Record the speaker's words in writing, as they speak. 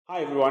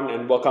Hi everyone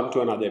and welcome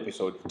to another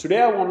episode. Today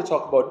I want to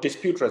talk about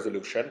dispute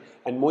resolution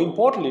and more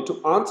importantly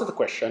to answer the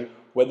question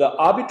whether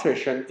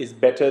arbitration is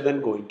better than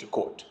going to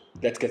court.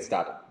 Let's get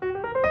started.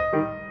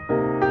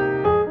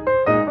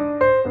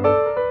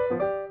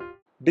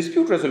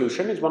 Dispute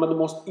resolution is one of the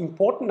most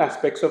important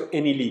aspects of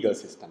any legal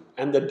system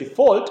and the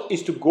default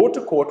is to go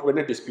to court when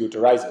a dispute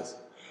arises.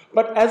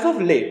 But as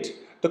of late,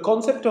 the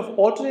concept of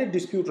alternate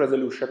dispute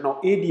resolution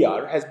or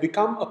ADR has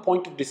become a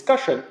point of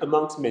discussion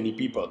amongst many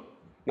people.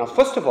 Now,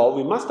 first of all,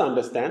 we must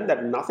understand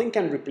that nothing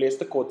can replace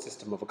the court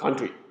system of a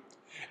country.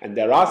 And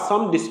there are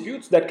some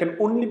disputes that can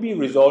only be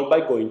resolved by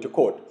going to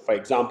court. For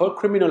example,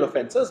 criminal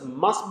offences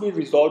must be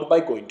resolved by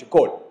going to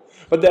court.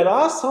 But there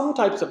are some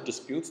types of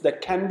disputes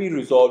that can be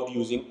resolved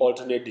using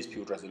alternate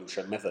dispute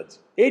resolution methods.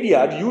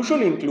 ADR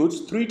usually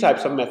includes three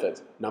types of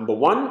methods. Number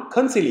one,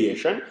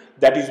 conciliation,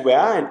 that is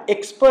where an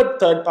expert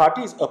third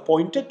party is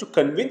appointed to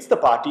convince the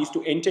parties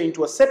to enter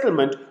into a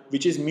settlement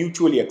which is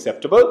mutually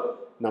acceptable.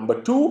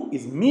 Number two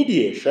is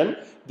mediation,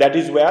 that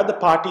is where the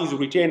parties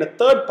retain a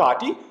third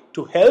party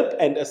to help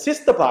and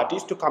assist the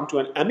parties to come to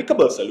an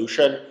amicable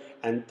solution.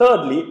 And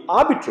thirdly,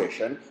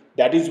 arbitration,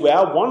 that is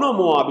where one or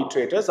more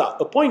arbitrators are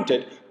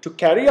appointed to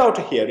carry out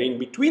a hearing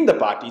between the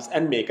parties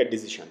and make a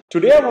decision.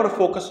 Today I want to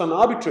focus on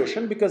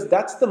arbitration because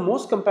that's the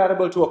most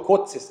comparable to a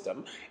court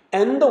system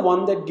and the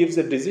one that gives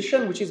a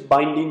decision which is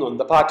binding on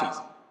the parties.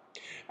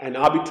 And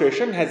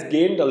arbitration has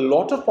gained a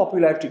lot of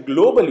popularity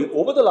globally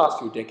over the last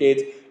few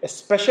decades,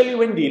 especially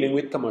when dealing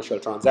with commercial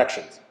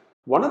transactions.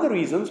 One of the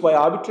reasons why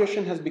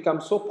arbitration has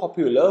become so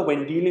popular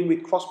when dealing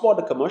with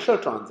cross-border commercial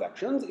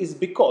transactions is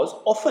because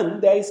often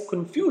there is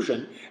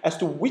confusion as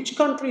to which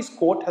country's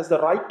court has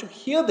the right to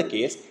hear the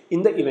case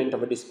in the event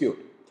of a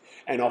dispute.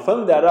 And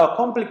often there are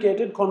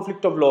complicated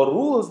conflict of law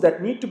rules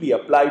that need to be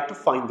applied to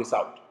find this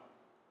out.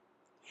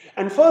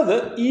 And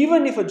further,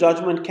 even if a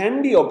judgment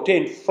can be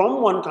obtained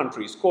from one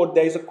country's court,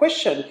 there is a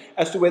question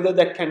as to whether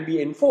that can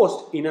be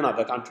enforced in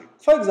another country.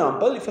 For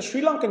example, if a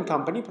Sri Lankan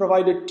company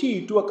provided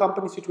tea to a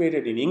company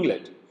situated in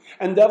England,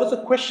 and there was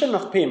a question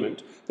of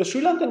payment, the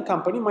Sri Lankan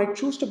company might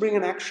choose to bring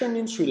an action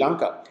in Sri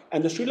Lanka,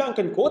 and the Sri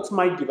Lankan courts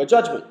might give a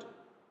judgment.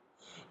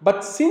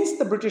 But since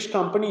the British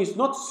company is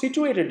not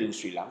situated in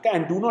Sri Lanka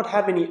and do not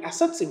have any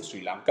assets in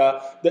Sri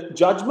Lanka, the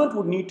judgment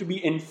would need to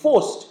be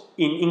enforced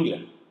in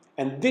England.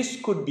 And this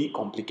could be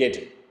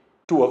complicated.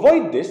 To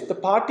avoid this, the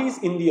parties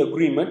in the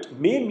agreement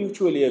may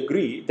mutually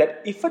agree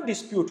that if a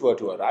dispute were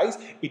to arise,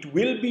 it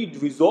will be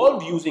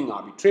resolved using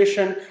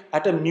arbitration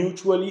at a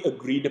mutually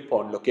agreed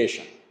upon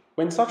location.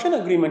 When such an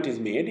agreement is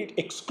made, it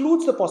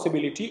excludes the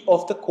possibility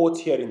of the courts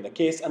hearing the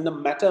case and the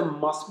matter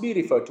must be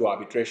referred to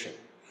arbitration.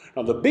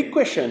 Now the big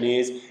question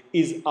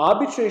is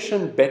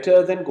arbitration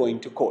better than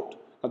going to court?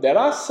 Now there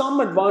are some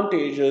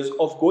advantages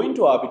of going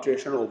to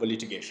arbitration over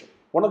litigation.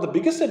 One of the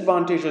biggest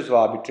advantages of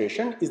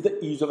arbitration is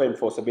the ease of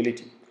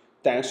enforceability.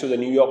 Thanks to the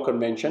New York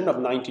Convention of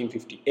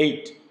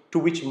 1958, to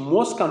which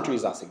most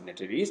countries are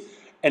signatories,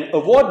 an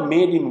award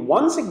made in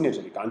one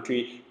signatory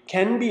country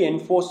can be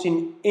enforced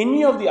in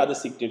any of the other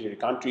signatory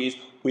countries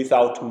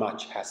without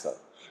much hassle.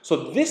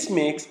 So this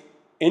makes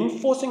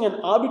enforcing an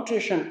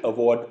arbitration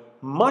award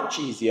much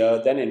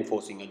easier than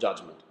enforcing a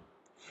judgment.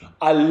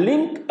 I'll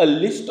link a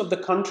list of the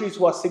countries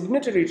who are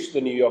signatories to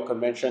the New York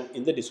Convention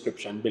in the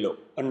description below.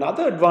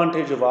 Another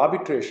advantage of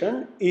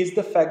arbitration is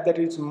the fact that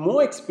it's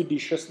more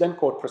expeditious than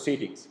court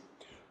proceedings.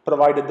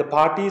 Provided the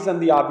parties and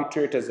the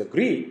arbitrators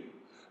agree,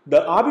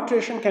 the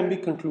arbitration can be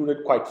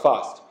concluded quite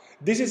fast.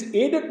 This is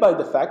aided by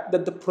the fact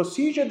that the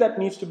procedure that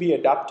needs to be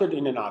adapted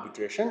in an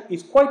arbitration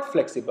is quite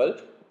flexible,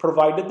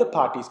 provided the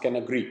parties can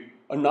agree.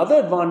 Another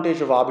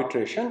advantage of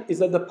arbitration is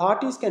that the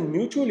parties can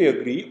mutually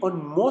agree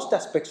on most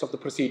aspects of the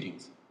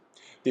proceedings.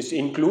 This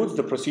includes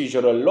the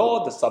procedural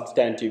law, the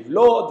substantive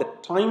law, the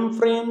time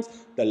frames,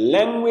 the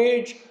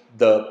language,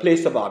 the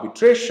place of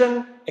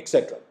arbitration,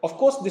 etc. Of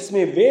course, this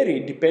may vary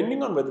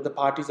depending on whether the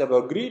parties have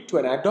agreed to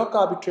an ad hoc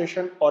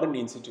arbitration or an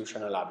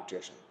institutional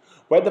arbitration.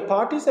 Where the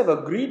parties have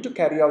agreed to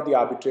carry out the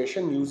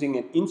arbitration using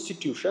an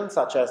institution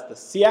such as the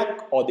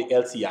SIAC or the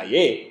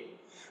LCIA,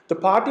 the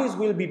parties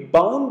will be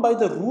bound by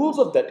the rules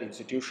of that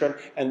institution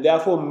and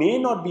therefore may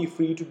not be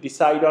free to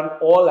decide on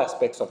all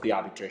aspects of the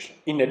arbitration.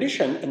 In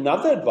addition,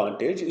 another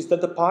advantage is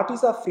that the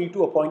parties are free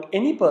to appoint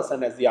any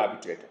person as the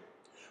arbitrator.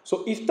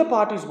 So if the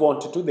parties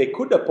wanted to, they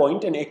could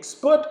appoint an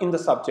expert in the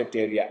subject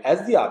area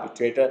as the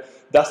arbitrator,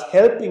 thus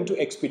helping to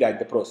expedite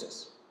the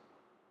process.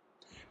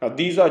 Now,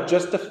 these are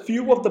just a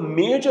few of the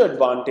major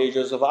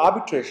advantages of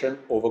arbitration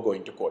over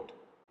going to court.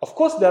 Of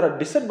course, there are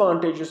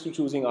disadvantages to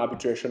choosing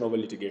arbitration over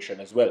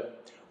litigation as well.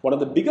 One of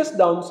the biggest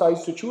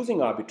downsides to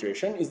choosing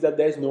arbitration is that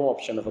there is no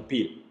option of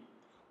appeal.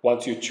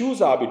 Once you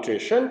choose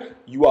arbitration,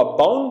 you are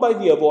bound by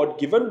the award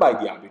given by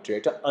the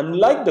arbitrator,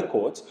 unlike the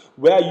courts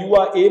where you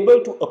are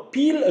able to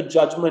appeal a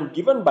judgment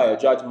given by a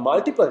judge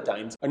multiple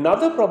times.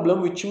 Another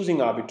problem with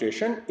choosing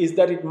arbitration is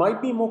that it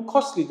might be more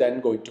costly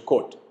than going to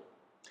court,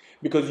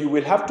 because you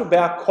will have to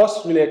bear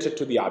costs related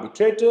to the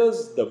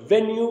arbitrators, the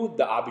venue,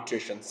 the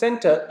arbitration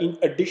center, in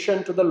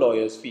addition to the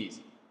lawyer's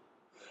fees.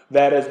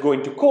 Whereas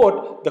going to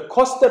court, the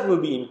cost that will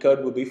be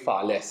incurred will be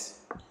far less.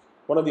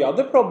 One of the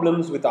other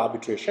problems with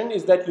arbitration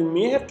is that you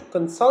may have to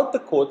consult the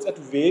courts at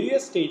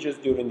various stages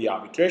during the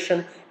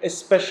arbitration,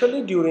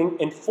 especially during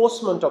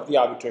enforcement of the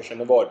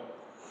arbitration award.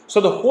 So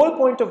the whole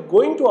point of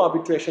going to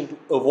arbitration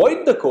to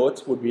avoid the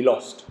courts would be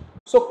lost.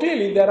 So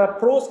clearly there are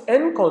pros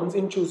and cons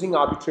in choosing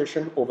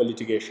arbitration over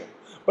litigation.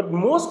 But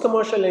most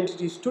commercial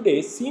entities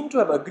today seem to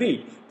have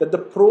agreed that the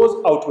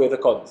pros outweigh the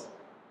cons.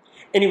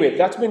 Anyway,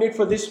 that's been it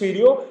for this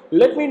video.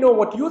 Let me know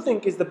what you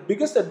think is the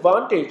biggest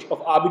advantage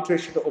of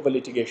arbitration over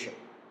litigation.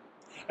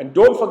 And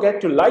don't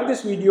forget to like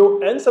this video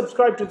and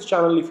subscribe to the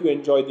channel if you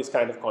enjoy this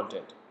kind of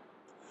content.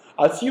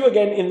 I'll see you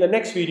again in the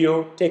next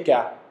video. Take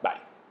care. Bye.